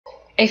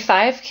A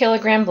 5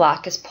 kilogram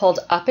block is pulled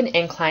up an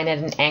incline at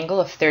an angle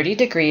of 30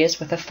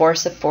 degrees with a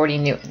force of 40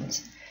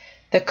 newtons.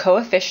 The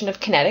coefficient of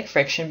kinetic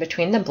friction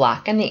between the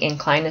block and the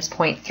incline is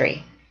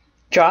 0.3.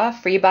 Draw a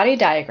free body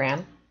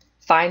diagram.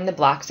 Find the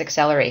block's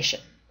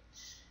acceleration.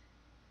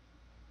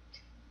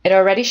 It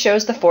already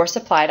shows the force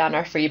applied on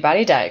our free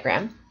body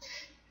diagram.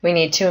 We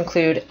need to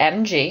include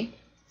mg,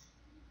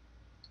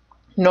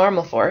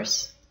 normal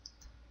force,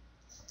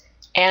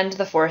 and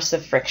the force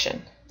of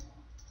friction.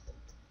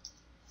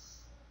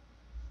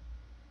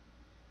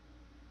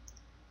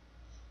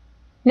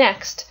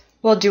 Next,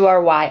 we'll do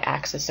our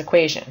y-axis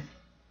equation.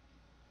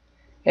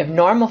 We have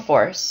normal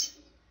force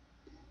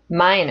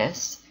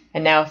minus,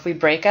 and now if we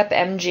break up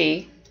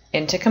mg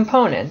into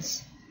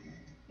components,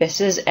 this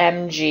is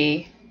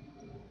mg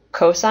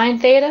cosine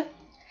theta,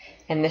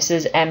 and this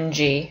is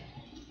mg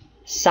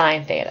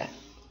sine theta.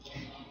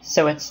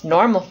 So it's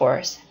normal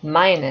force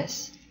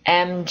minus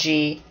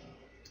mg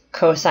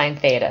cosine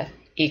theta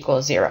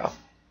equals 0.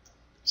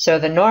 So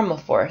the normal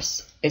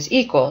force is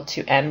equal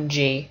to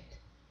mg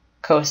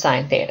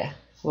cosine theta.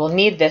 We'll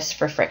need this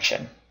for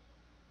friction.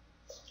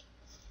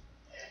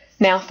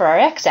 Now for our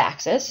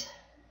x-axis,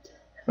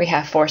 we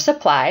have force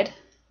applied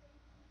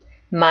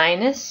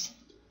minus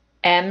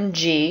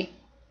mg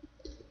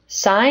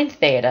sine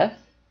theta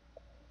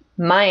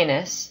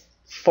minus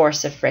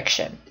force of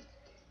friction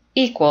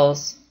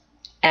equals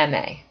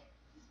ma.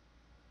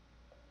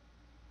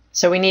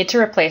 So we need to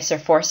replace our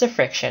force of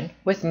friction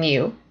with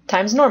mu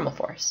times normal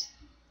force.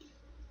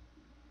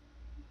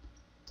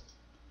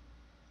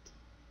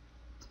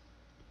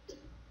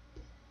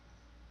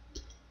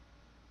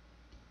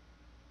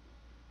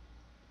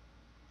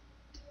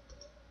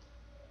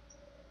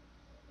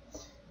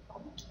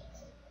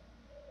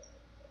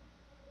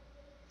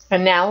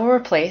 And now we'll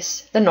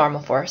replace the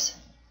normal force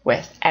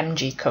with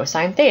mg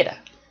cosine theta.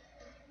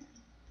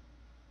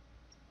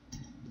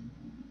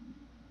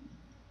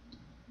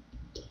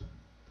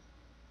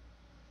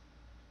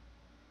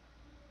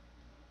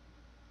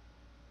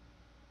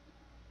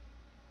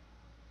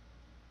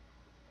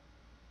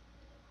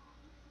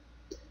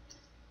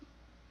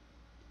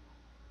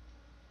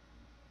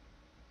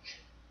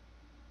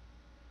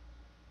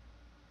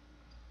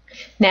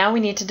 Now we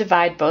need to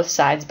divide both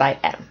sides by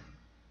m.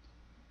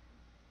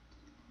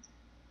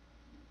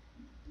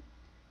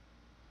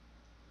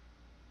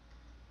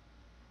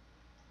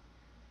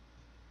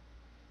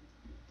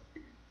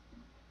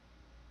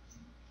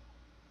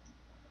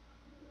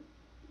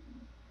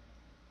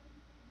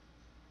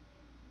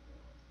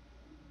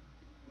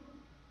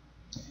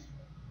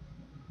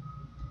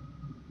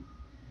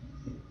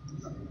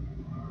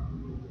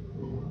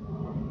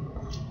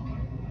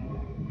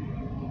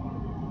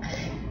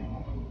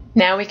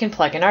 Now we can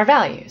plug in our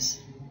values.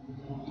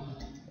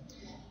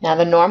 Now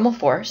the normal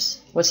force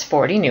was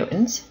 40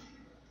 newtons.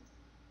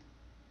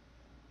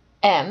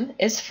 M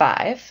is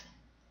 5.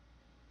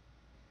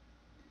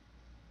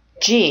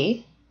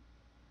 G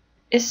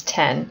is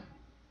 10.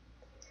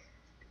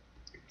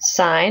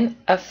 Sine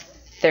of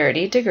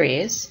 30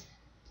 degrees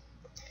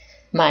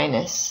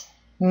minus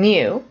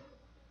mu,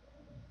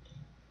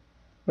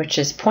 which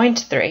is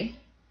 0.3.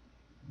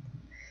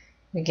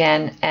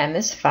 Again, M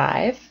is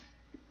 5.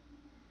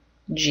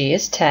 G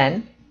is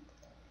 10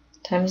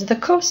 times the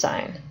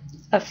cosine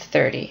of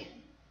 30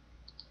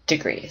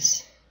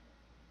 degrees,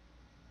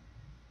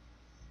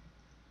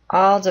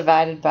 all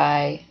divided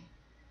by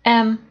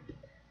m,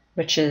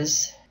 which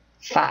is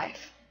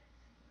 5.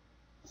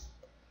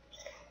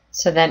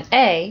 So then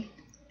A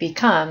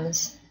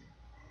becomes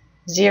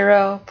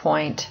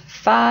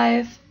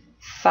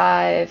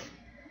 0.55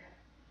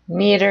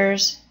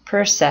 meters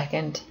per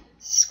second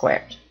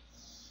squared.